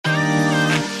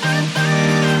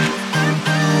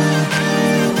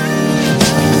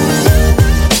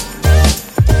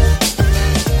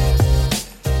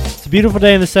Beautiful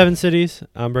day in the Seven Cities.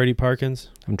 I'm Brady Parkins.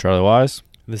 I'm Charlie Wise.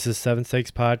 This is Seven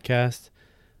Stakes Podcast.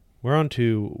 We're on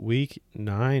to week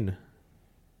 9.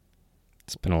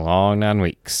 It's been a long 9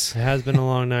 weeks. It has been a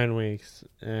long 9 weeks,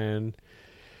 and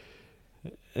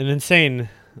an insane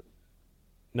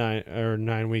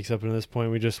 9 weeks up until this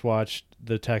point. We just watched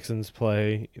the Texans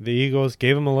play the Eagles,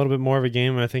 gave them a little bit more of a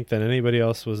game, I think, than anybody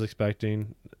else was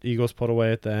expecting. Eagles pulled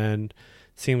away at the end.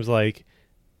 Seems like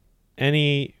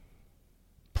any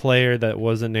player that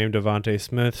wasn't named Devontae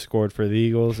Smith scored for the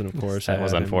Eagles, and of course that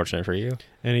was unfortunate for you.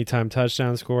 Anytime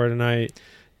touchdown score tonight.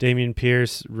 Dameon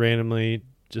Pierce randomly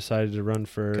decided to run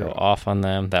for go off on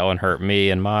them. That one hurt me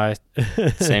in my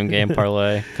same game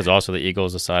parlay, because also the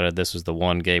Eagles decided this was the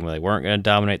one game where they weren't going to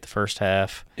dominate the first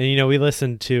half. And we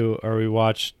we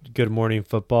watched Good Morning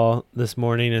Football this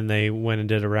morning, and they went and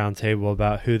did a round table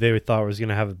about who they thought was going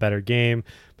to have a better game.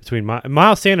 Between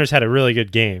Miles Sanders had a really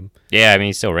good game. Yeah, I mean,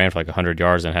 he still ran for like 100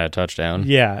 yards and had a touchdown.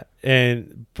 Yeah,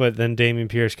 but then Dameon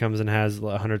Pierce comes and has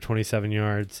 127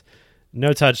 yards.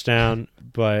 No touchdown,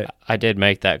 but I did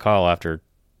make that call after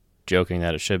joking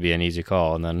that it should be an easy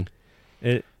call, and then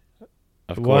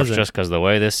of course, wasn't. Just because the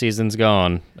way this season's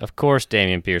gone, of course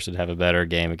Dameon Pierce would have a better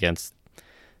game against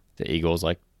the Eagles,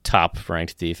 like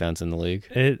top-ranked defense in the league.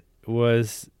 It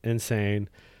was insane.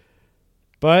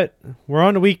 But we're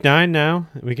on to week 9 now.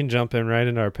 We can jump in right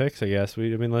into our picks, I guess.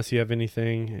 Unless you have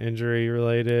anything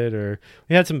injury-related, or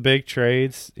we had some big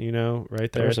trades, right there.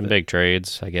 There were some big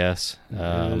trades, I guess.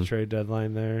 The trade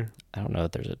deadline there. I don't know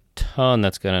that there's a ton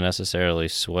that's going to necessarily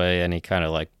sway any kind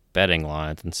of like betting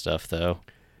lines and stuff, though.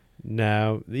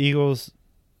 No, the Eagles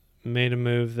made a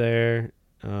move there.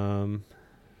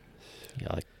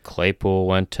 Like Claypool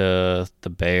went to the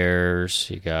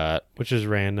Bears. Which is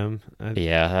random.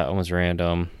 Yeah, that one was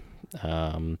random.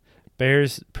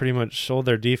 Bears pretty much sold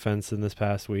their defense in this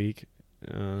past week.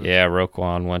 Yeah,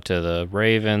 Roquan went to the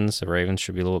Ravens. The Ravens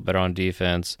should be a little bit better on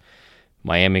defense.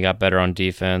 Miami got better on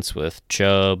defense with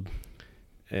Chubb.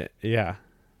 Yeah.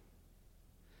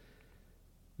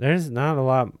 There's not a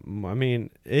lot. I mean,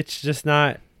 it's just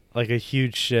not like a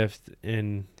huge shift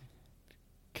in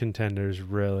contenders,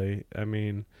 really. I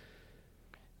mean,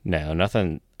 no,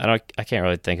 nothing. I can't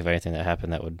really think of anything that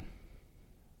happened that would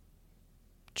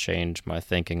change my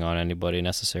thinking on anybody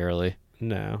necessarily.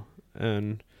 No,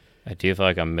 and I do feel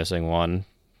like I'm missing one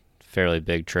fairly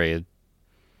big trade.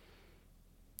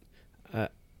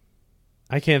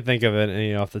 I can't think of it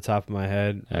any off the top of my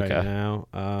head right now.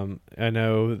 I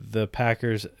know the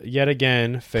Packers yet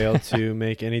again failed to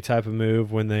make any type of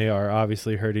move when they are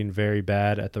obviously hurting very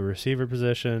bad at the receiver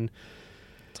position.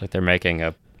 It's like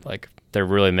they're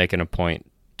really making a point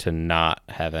to not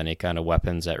have any kind of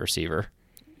weapons at receiver.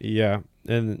 Yeah,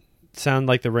 and it sounded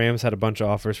like the Rams had a bunch of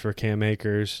offers for Cam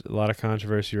Akers, a lot of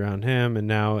controversy around him, and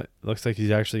now it looks like he's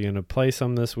actually going to play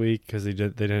some this week because they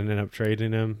didn't end up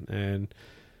trading him, and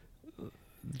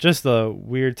just the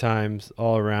weird times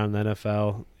all around the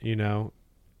NFL,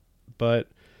 But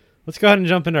let's go ahead and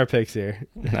jump into our picks here.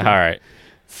 All right.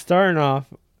 Starting off,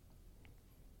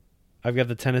 I've got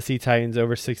the Tennessee Titans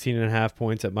over 16.5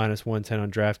 points at -110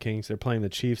 on DraftKings. They're playing the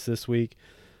Chiefs this week.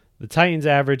 The Titans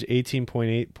average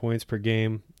 18.8 points per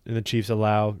game, and the Chiefs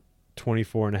allow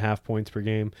 24.5 points per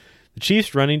game. The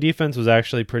Chiefs' running defense was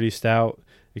actually pretty stout,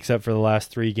 except for the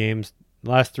last 3 games. The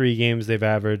last 3 games they've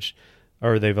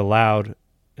allowed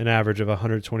an average of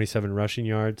 127 rushing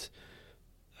yards.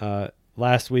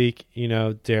 Last week,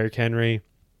 Derrick Henry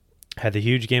had the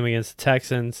huge game against the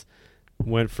Texans,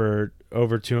 went for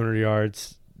over 200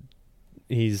 yards.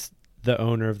 He's the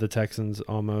owner of the Texans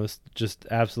almost, just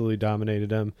absolutely dominated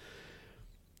them.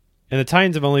 And the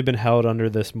Titans have only been held under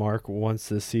this mark once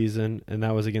this season, and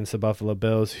that was against the Buffalo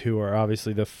Bills, who are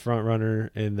obviously the front runner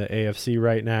in the AFC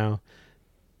right now.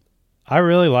 I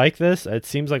really like this. It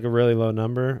seems like a really low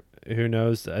number. Who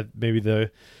knows? Maybe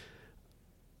the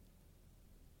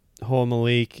whole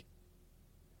Malik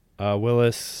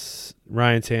Willis,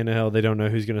 Ryan Tannehill, they don't know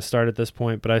who's going to start at this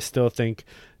point, but I still think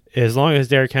as long as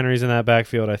Derrick Henry's in that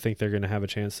backfield, I think they're going to have a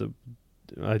chance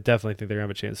I definitely think they're going to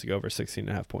have a chance to go over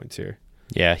 16.5 points here.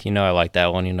 Yeah, I like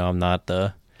that one. I'm not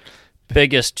the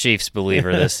biggest Chiefs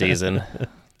believer this season.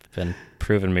 Been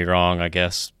proving me wrong, I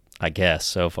guess,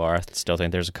 so far. I still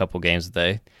think there's a couple games that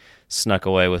they snuck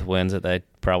away with wins that they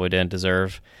probably didn't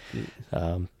deserve.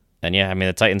 And yeah, I mean,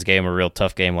 the Titans gave them a real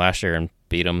tough game last year and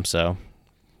beat them, so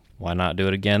why not do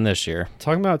it again this year?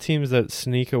 Talking about teams that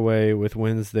sneak away with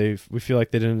wins we feel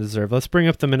like they didn't deserve. Let's bring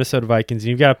up the Minnesota Vikings.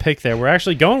 You've got a pick there. We're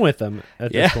actually going with them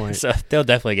at this point. So they'll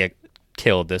definitely get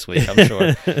killed this week, I'm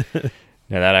sure.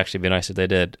 Yeah, that'd actually be nice if they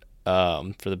did,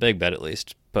 for the big bet at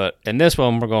least. But in this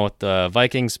one, we're going with the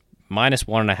Vikings minus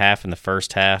 1.5 in the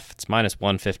first half. It's minus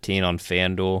 115 on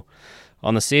FanDuel.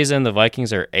 On the season, the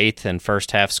Vikings are 8th in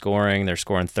first half scoring. They're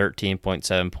scoring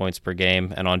 13.7 points per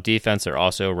game. And on defense, they're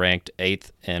also ranked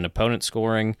 8th in opponent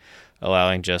scoring,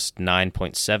 allowing just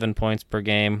 9.7 points per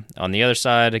game. On the other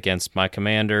side, against my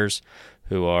Commanders,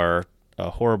 who are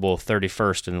a horrible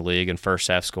 31st in the league in first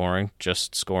half scoring,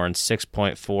 just scoring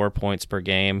 6.4 points per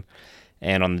game.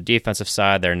 And on the defensive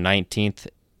side, they're 19th.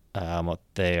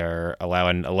 They are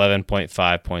allowing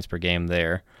 11.5 points per game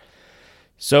there.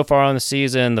 So far on the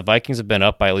season, the Vikings have been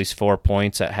up by at least 4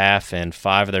 points at half in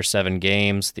 5 of their 7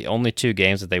 games. The only 2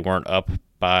 games that they weren't up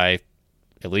by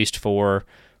at least 4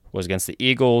 was against the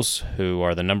Eagles, who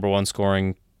are the number 1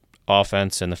 scoring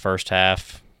offense in the first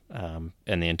half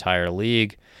in the entire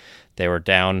league. They were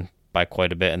down by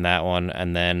quite a bit in that one.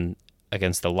 And then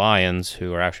against the Lions,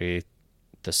 who are actually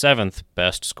the 7th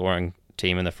best scoring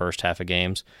team in the first half of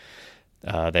games,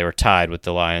 they were tied with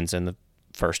the Lions in the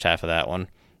first half of that one.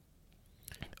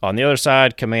 On the other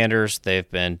side, Commanders, they've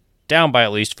been down by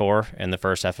at least 4 in the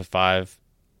first half of 5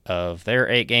 of their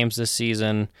 8 games this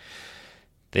season.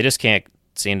 They just can't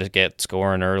seem to get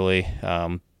scoring early.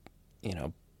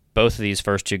 Both of these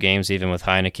first 2 games, even with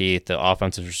Heineke, the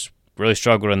offense has really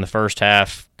struggled in the first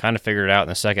half, kind of figured it out in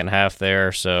the second half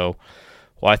there. So,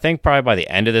 I think probably by the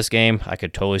end of this game, I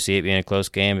could totally see it being a close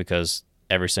game because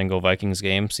every single Vikings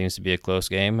game seems to be a close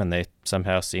game, and they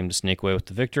somehow seem to sneak away with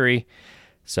the victory.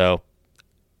 So,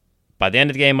 by the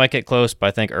end of the game, might get close, but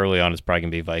I think early on it's probably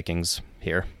going to be Vikings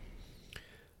here.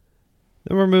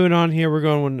 Then we're moving on here. We're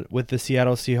going with the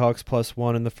Seattle Seahawks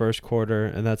 +1 in the first quarter,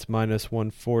 and that's minus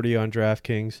 140 on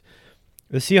DraftKings.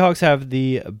 The Seahawks have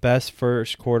the best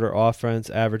first quarter offense,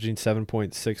 averaging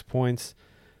 7.6 points.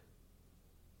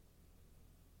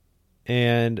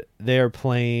 And they are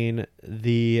playing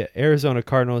the Arizona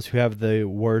Cardinals, who have the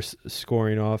worst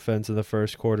scoring offense in the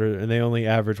first quarter, and they only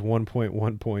average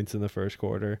 1.1 points in the first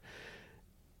quarter.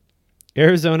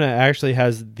 Arizona actually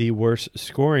has the worst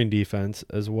scoring defense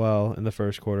as well in the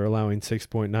first quarter, allowing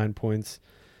 6.9 points,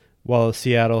 while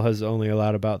Seattle has only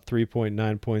allowed about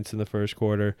 3.9 points in the first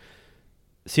quarter.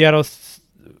 Seattle's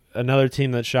another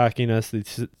team that's shocking us. They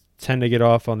tend to get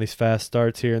off on these fast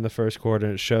starts here in the first quarter,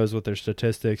 and it shows with their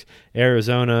statistics.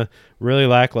 Arizona, really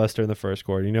lackluster in the first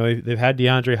quarter. They've had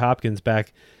DeAndre Hopkins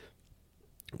back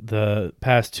the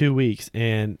past 2 weeks,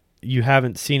 and you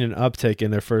haven't seen an uptick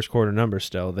in their first quarter numbers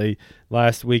still.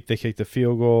 Last week they kicked a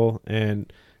field goal,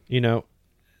 and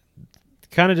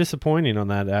kind of disappointing on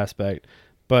that aspect.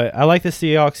 But I like the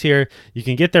Seahawks here. You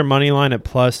can get their money line at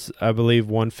plus, I believe,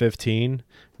 115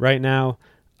 right now.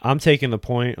 I'm taking the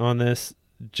point on this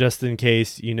just in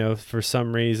case, for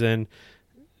some reason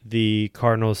the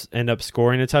Cardinals end up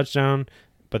scoring a touchdown,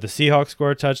 but the Seahawks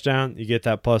score a touchdown. You get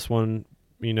that +1,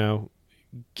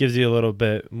 gives you a little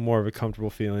bit more of a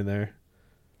comfortable feeling there.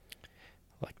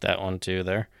 Like that one too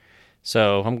there.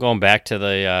 So I'm going back to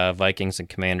the Vikings and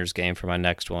Commanders game for my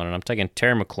next one, and I'm taking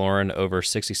Terry McLaurin over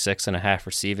 66.5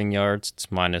 receiving yards.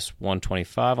 It's minus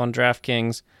 125 on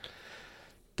DraftKings.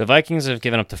 The Vikings have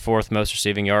given up the 4th most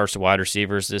receiving yards to wide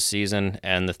receivers this season,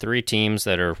 and the 3 teams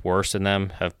that are worse than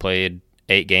them have played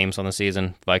 8 games on the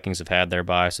season. Vikings have had their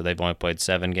bye, so they've only played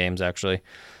 7 games actually.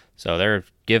 So they're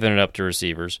giving it up to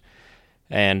receivers.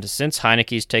 And since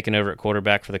Heineke's taken over at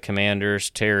quarterback for the Commanders,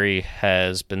 Terry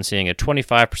has been seeing a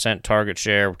 25% target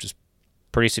share, which is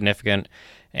pretty significant,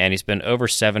 and he's been over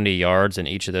 70 yards in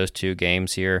each of those 2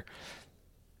 games here.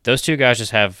 Those 2 guys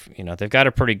just have, they've got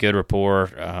a pretty good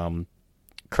rapport.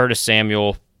 Curtis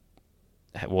Samuel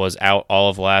was out all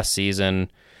of last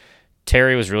season.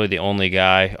 Terry was really the only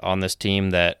guy on this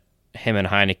team that him and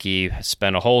Heineke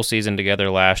spent a whole season together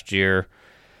last year.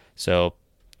 So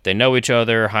they know each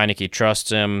other. Heineke trusts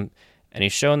him. And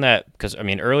he's shown that because,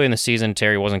 early in the season,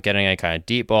 Terry wasn't getting any kind of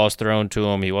deep balls thrown to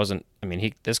him. He wasn't,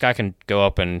 this guy can go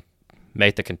up and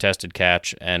make the contested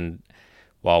catch. And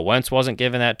while Wentz wasn't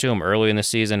giving that to him early in the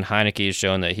season, Heineke has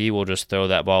shown that he will just throw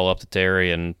that ball up to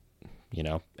Terry and,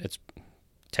 it's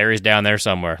Terry's down there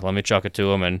somewhere. Let me chuck it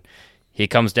to him, and he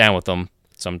comes down with them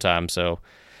sometimes. So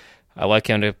I like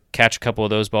him to catch a couple of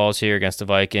those balls here against the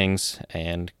Vikings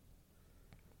and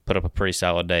put up a pretty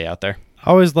solid day out there. I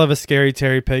always love a scary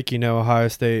Terry pick. Ohio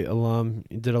State alum.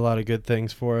 He did a lot of good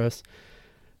things for us.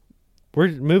 We're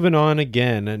moving on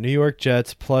again. New York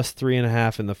Jets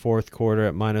 +3.5 in the fourth quarter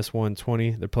at minus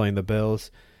 120. They're playing the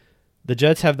Bills. The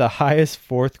Jets have the highest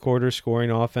fourth quarter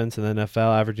scoring offense in the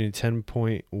NFL, averaging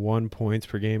 10.1 points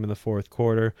per game in the fourth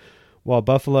quarter, while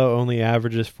Buffalo only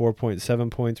averages 4.7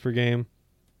 points per game.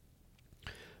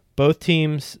 Both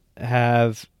teams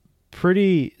have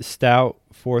pretty stout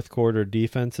fourth quarter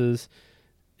defenses,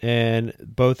 and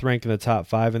both rank in the top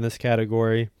 5 in this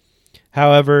category.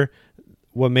 However,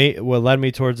 what led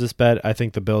me towards this bet, I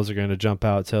think the Bills are going to jump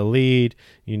out to a lead.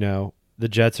 The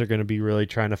Jets are going to be really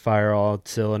trying to fire all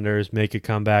cylinders, make a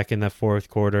comeback in the fourth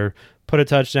quarter, put a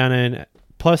touchdown in.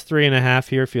 Plus 3.5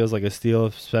 here feels like a steal,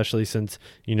 especially since,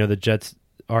 the Jets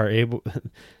are able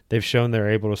 – they've shown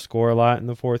they're able to score a lot in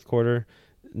the fourth quarter.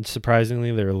 And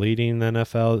surprisingly, they're leading the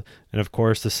NFL. And, of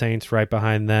course, the Saints right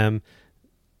behind them.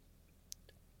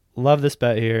 Love this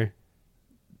bet here.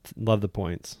 Love the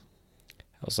points.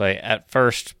 I'll say, at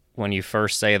first, when you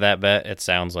first say that bet, it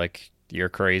sounds like you're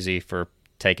crazy for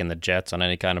taking the Jets on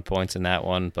any kind of points in that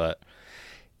one. But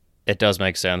it does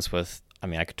make sense with –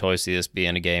 I could totally see this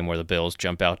being a game where the Bills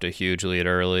jump out to a huge lead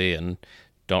early and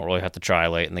don't really have to try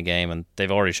late in the game. And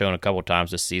they've already shown a couple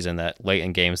times this season that late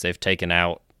in games they've taken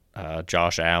out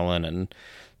Josh Allen and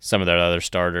some of their other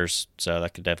starters. So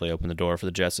that could definitely open the door for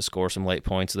the Jets to score some late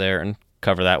points there and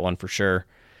cover that one for sure.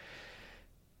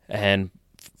 And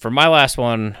for my last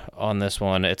one on this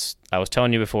one, I was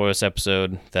telling you before this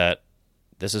episode that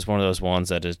this is one of those ones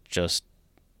that is just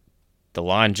the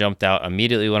line jumped out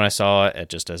immediately when I saw it. It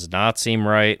just does not seem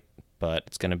right, but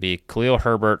it's going to be Khalil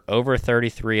Herbert over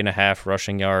 33.5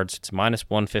 rushing yards. It's minus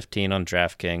 115 on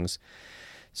DraftKings.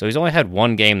 So he's only had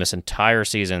one game this entire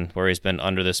season where he's been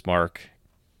under this mark.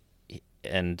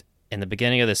 And in the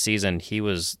beginning of the season, he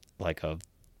was like a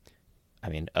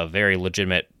very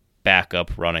legitimate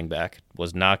backup running back,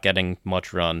 was not getting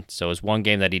much run. So it was one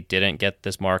game that he didn't get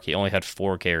this mark. He only had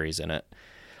 4 carries in it.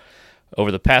 Over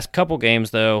the past couple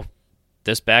games, though,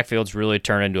 this backfield's really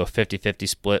turned into a 50-50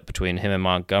 split between him and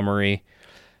Montgomery.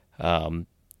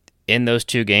 In those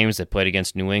 2 games, they played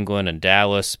against New England and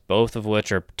Dallas, both of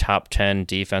which are top 10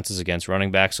 defenses against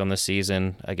running backs on the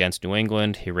season. Against New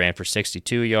England, he ran for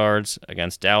 62 yards.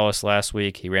 Against Dallas last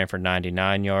week, he ran for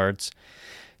 99 yards.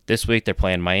 This week, they're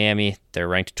playing Miami. They're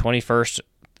ranked 21st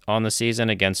on the season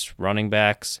against running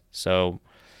backs. So,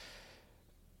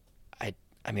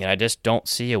 I just don't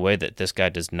see a way that this guy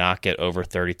does not get over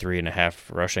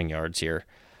 33.5 rushing yards here.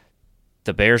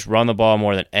 The Bears run the ball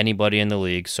more than anybody in the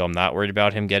league, so I'm not worried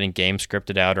about him getting game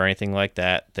scripted out or anything like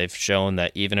that. They've shown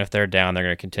that even if they're down, they're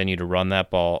going to continue to run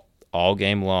that ball all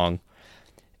game long.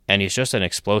 And he's just an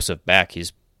explosive back.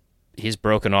 He's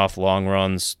broken off long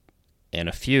runs in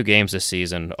a few games this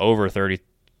season, over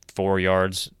 34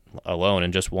 yards alone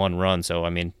in just one run. So,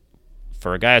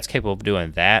 for a guy that's capable of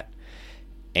doing that,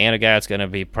 and a guy that's going to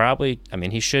be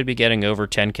he should be getting over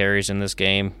 10 carries in this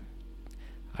game.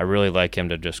 I really like him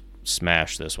to just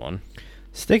smash this one.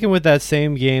 Sticking with that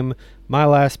same game, my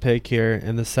last pick here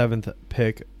and the 7th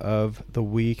pick of the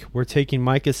week, we're taking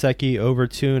Mike Gesicki over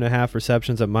 2.5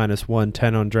 receptions at minus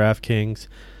 110 on DraftKings.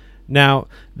 Now,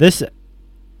 this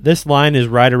line is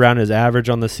right around his average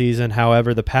on the season.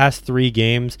 However, the past 3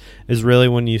 games is really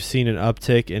when you've seen an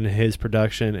uptick in his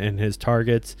production and his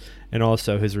targets and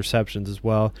also his receptions as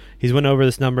well. He's went over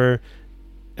this number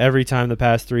every time the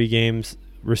past 3 games,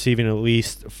 receiving at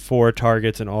least 4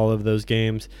 targets in all of those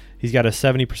games. He's got a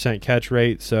 70% catch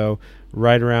rate, so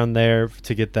right around there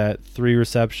to get that 3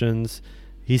 receptions.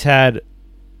 He's had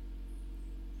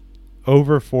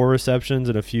over 4 receptions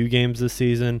in a few games this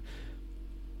season.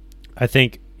 I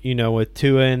think, with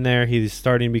Tua in there, he's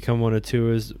starting to become one of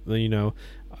Tua's,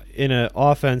 in an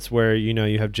offense where,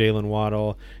 you have Jalen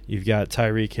Waddle, you've got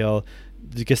Tyreek Hill.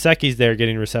 Gesicki's there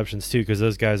getting receptions too, because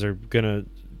those guys are going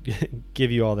to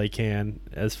give you all they can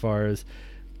as far as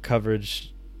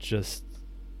coverage, just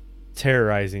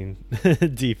terrorizing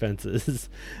defenses.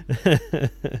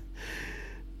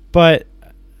 But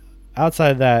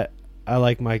outside of that, I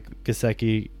like Mike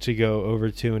Gesicki to go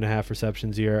over 2.5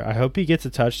 receptions here. I hope he gets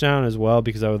a touchdown as well,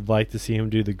 because I would like to see him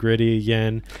do the gritty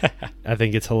again. I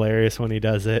think it's hilarious when he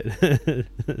does it.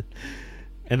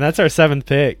 And that's our 7th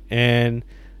pick. And,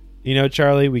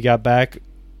 Charlie, we got back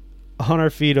on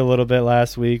our feet a little bit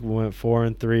last week. We went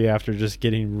 4-3 after just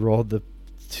getting rolled the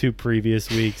 2 previous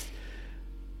weeks.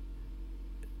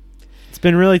 It's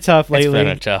been really tough lately. It's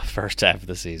been a tough first half of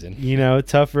the season.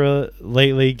 Tough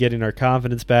lately getting our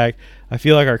confidence back. I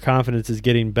feel like our confidence is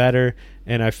getting better,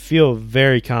 and I feel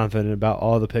very confident about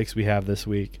all the picks we have this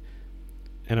week,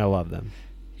 and I love them.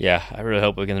 Yeah, I really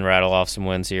hope we can rattle off some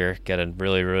wins here. Get a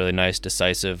really, really nice,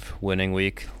 decisive winning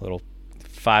week. A little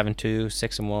 5-2,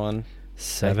 6-1,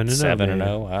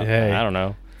 7-0. Hey, I don't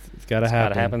know. It's got to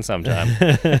happen sometime.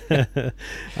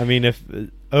 If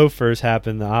offers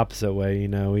happen the opposite way,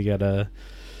 we got to...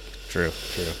 True.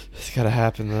 It's got to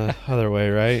happen the other way,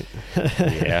 right?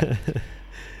 Yeah.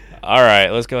 All right,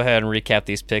 let's go ahead and recap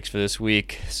these picks for this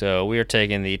week. So we are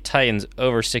taking the Titans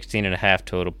over 16.5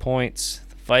 total points.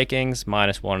 The Vikings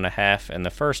minus 1.5 in the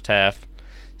first half.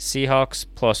 Seahawks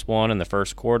 +1 in the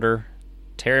first quarter.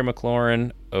 Terry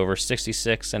McLaurin over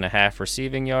 66.5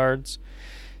 receiving yards.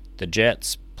 The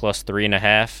Jets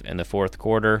 +3.5 in the fourth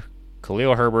quarter.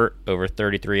 Khalil Herbert over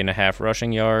 33.5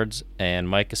 rushing yards. And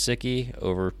Mike Gesicki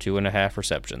over 2.5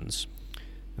 receptions.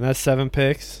 And that's 7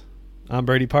 picks. I'm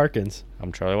Brady Parkins.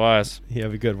 I'm Charlie Wise. You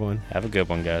have a good one. Have a good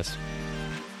one, guys.